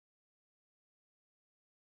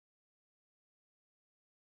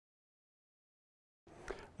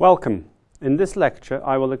Welcome. In this lecture,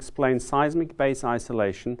 I will explain seismic base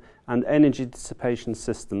isolation and energy dissipation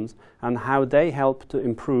systems and how they help to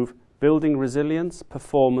improve building resilience,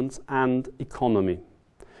 performance, and economy.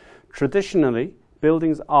 Traditionally,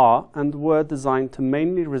 buildings are and were designed to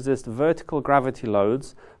mainly resist vertical gravity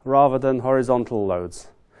loads rather than horizontal loads.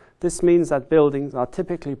 This means that buildings are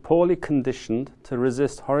typically poorly conditioned to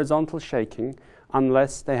resist horizontal shaking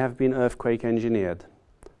unless they have been earthquake engineered.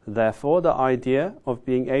 Therefore, the idea of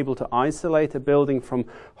being able to isolate a building from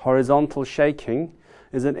horizontal shaking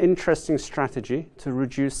is an interesting strategy to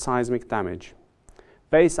reduce seismic damage.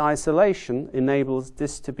 Base isolation enables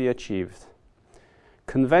this to be achieved.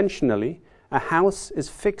 Conventionally, a house is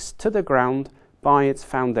fixed to the ground by its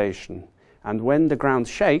foundation, and when the ground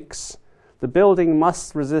shakes, the building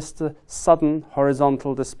must resist the sudden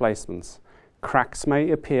horizontal displacements. Cracks may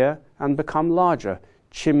appear and become larger.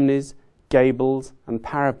 Chimneys, gables and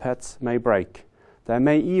parapets may break. There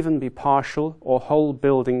may even be partial or whole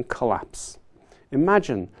building collapse.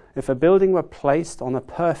 Imagine if a building were placed on a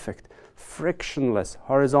perfect, frictionless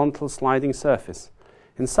horizontal sliding surface.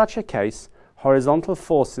 In such a case, horizontal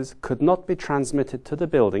forces could not be transmitted to the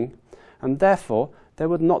building, and therefore there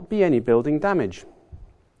would not be any building damage.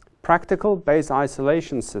 Practical base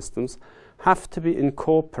isolation systems have to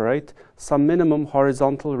incorporate some minimum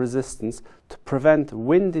horizontal resistance to prevent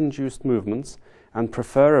wind-induced movements and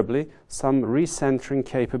preferably some recentering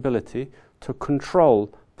capability to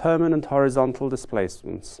control permanent horizontal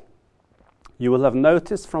displacements. You will have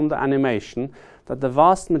noticed from the animation that the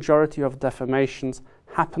vast majority of deformations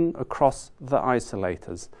happen across the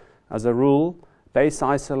isolators. As a rule, base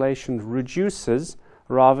isolation reduces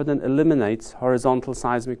rather than eliminates horizontal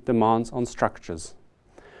seismic demands on structures.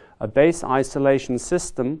 A base isolation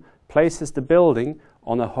system places the building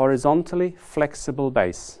on a horizontally flexible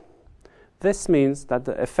base. This means that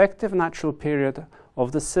the effective natural period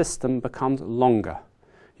of the system becomes longer.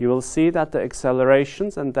 You will see that the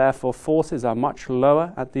accelerations and therefore forces are much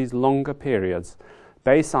lower at these longer periods.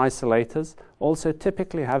 Base isolators also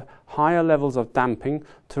typically have higher levels of damping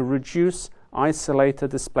to reduce isolator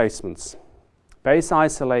displacements. Base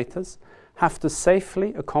isolators have to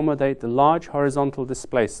safely accommodate the large horizontal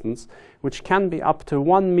displacements, which can be up to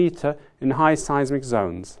 1 meter in high seismic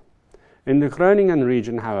zones. In the Groningen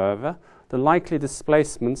region, however, the likely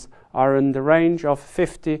displacements are in the range of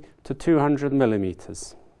 50 to 200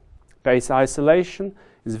 millimeters. Base isolation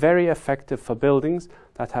is very effective for buildings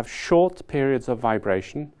that have short periods of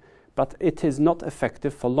vibration, but it is not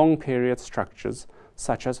effective for long period structures,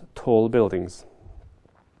 such as tall buildings.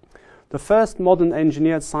 The first modern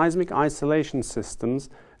engineered seismic isolation systems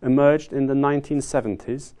emerged in the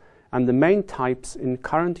 1970s, and the main types in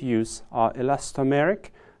current use are elastomeric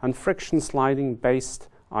and friction sliding based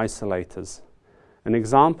isolators. An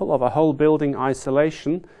example of a whole building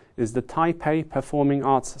isolation is the Taipei Performing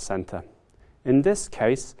Arts Center. In this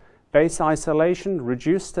case, base isolation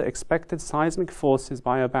reduced the expected seismic forces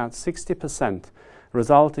by about 60%,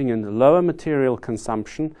 resulting in lower material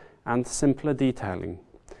consumption and simpler detailing.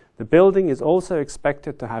 The building is also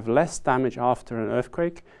expected to have less damage after an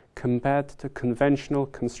earthquake compared to conventional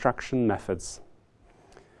construction methods.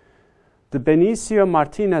 The Benicio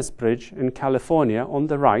Martinez Bridge in California on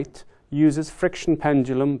the right uses friction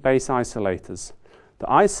pendulum base isolators. The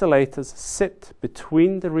isolators sit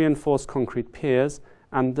between the reinforced concrete piers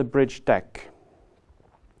and the bridge deck.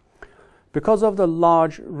 Because of the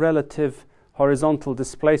large relative horizontal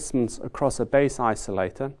displacements across a base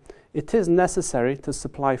isolator, it is necessary to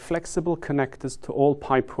supply flexible connectors to all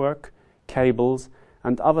pipework, cables,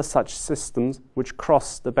 and other such systems which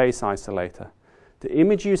cross the base isolator. The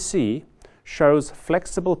image you see shows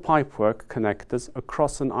flexible pipework connectors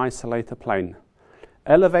across an isolator plane.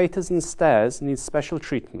 Elevators and stairs need special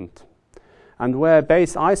treatment. And where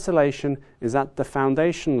base isolation is at the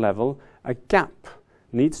foundation level, a gap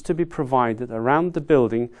needs to be provided around the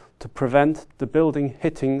building to prevent the building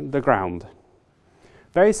hitting the ground.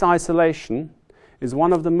 Base isolation is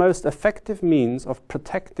one of the most effective means of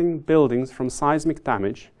protecting buildings from seismic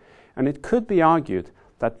damage, and it could be argued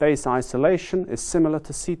that base isolation is similar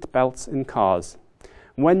to seat belts in cars.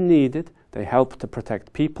 When needed, they help to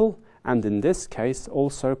protect people and in this case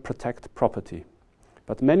also protect property.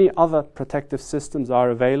 But many other protective systems are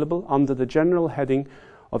available under the general heading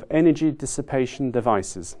of energy dissipation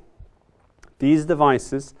devices. These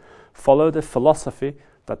devices follow the philosophy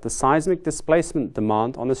that the seismic displacement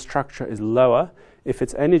demand on a structure is lower if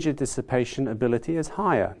its energy dissipation ability is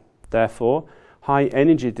higher. Therefore, high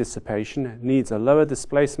energy dissipation needs a lower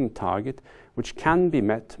displacement target, which can be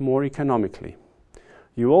met more economically.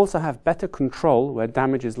 You also have better control where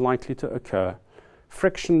damage is likely to occur.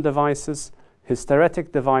 Friction devices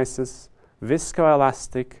Hysteretic devices,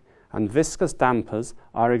 viscoelastic, and viscous dampers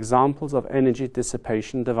are examples of energy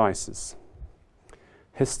dissipation devices.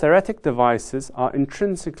 Hysteretic devices are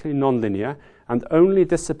intrinsically nonlinear and only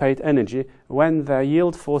dissipate energy when their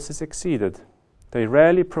yield force is exceeded. They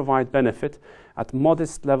rarely provide benefit at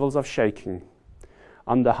modest levels of shaking.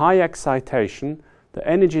 Under high excitation, the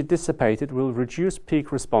energy dissipated will reduce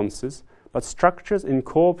peak responses, but structures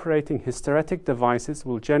incorporating hysteretic devices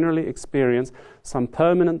will generally experience some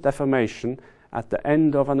permanent deformation at the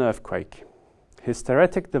end of an earthquake.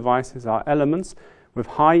 Hysteretic devices are elements with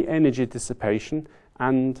high energy dissipation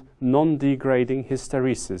and non-degrading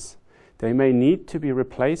hysteresis. They may need to be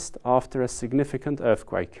replaced after a significant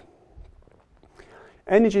earthquake.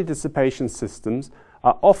 Energy dissipation systems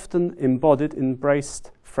are often embodied in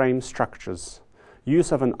braced frame structures.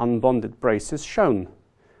 Use of an unbonded brace is shown.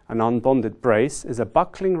 An unbonded brace is a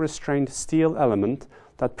buckling restrained steel element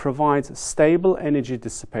that provides stable energy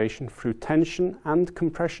dissipation through tension and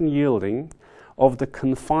compression yielding of the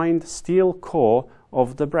confined steel core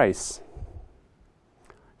of the brace.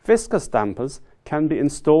 Viscous dampers can be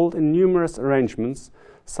installed in numerous arrangements,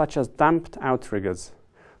 such as damped outriggers.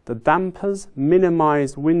 The dampers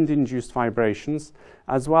minimize wind-induced vibrations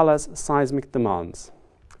as well as seismic demands.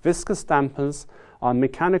 Viscous dampers are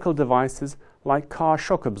mechanical devices like car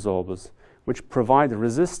shock absorbers, which provide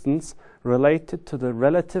resistance related to the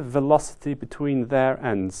relative velocity between their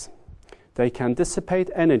ends. They can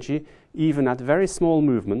dissipate energy even at very small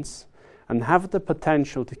movements and have the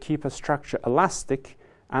potential to keep a structure elastic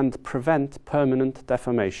and prevent permanent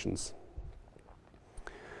deformations.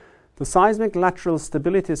 The seismic lateral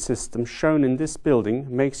stability system shown in this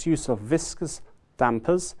building makes use of viscous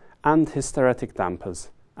dampers and hysteretic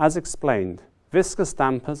dampers. As explained, viscous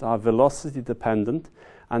dampers are velocity dependent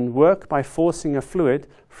and work by forcing a fluid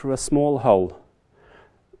through a small hole.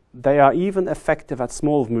 They are even effective at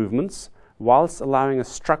small movements, whilst allowing a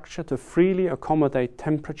structure to freely accommodate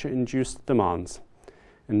temperature-induced demands.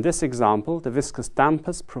 In this example, the viscous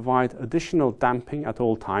dampers provide additional damping at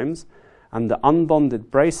all times, and the unbonded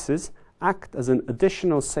braces act as an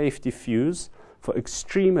additional safety fuse for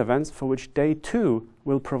extreme events for which they too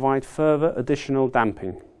will provide further additional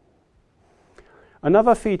damping.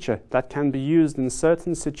 Another feature that can be used in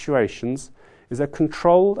certain situations is a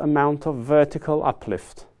controlled amount of vertical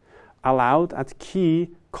uplift, allowed at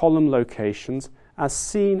key column locations as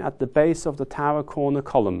seen at the base of the tower corner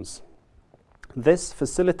columns. This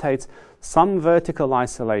facilitates some vertical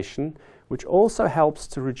isolation, which also helps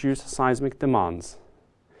to reduce seismic demands.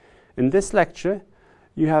 In this lecture,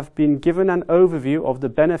 you have been given an overview of the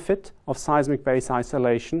benefit of seismic base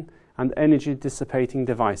isolation and energy dissipating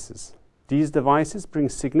devices. These devices bring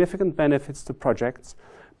significant benefits to projects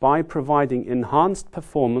by providing enhanced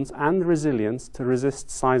performance and resilience to resist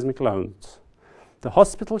seismic loads. The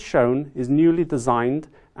hospital shown is newly designed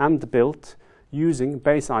and built using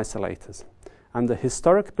base isolators, and the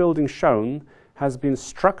historic building shown has been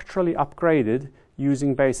structurally upgraded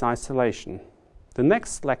using base isolation. The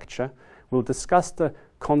next lecture will discuss the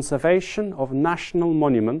conservation of national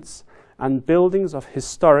monuments and buildings of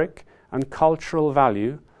historic and cultural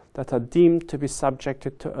value that are deemed to be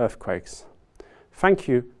subjected to earthquakes. Thank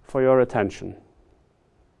you for your attention.